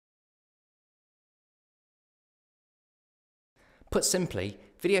Put simply,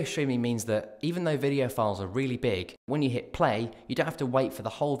 video streaming means that even though video files are really big, when you hit play, you don't have to wait for the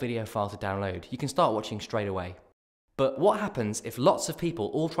whole video file to download. You can start watching straight away. But what happens if lots of people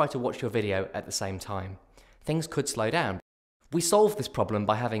all try to watch your video at the same time? Things could slow down. We solve this problem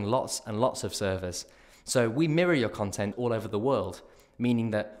by having lots and lots of servers. So we mirror your content all over the world,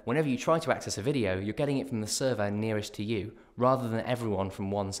 meaning that whenever you try to access a video, you're getting it from the server nearest to you, rather than everyone from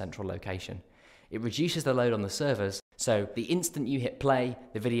one central location. It reduces the load on the servers, so the instant you hit play,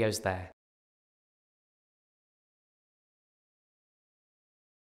 the video's there.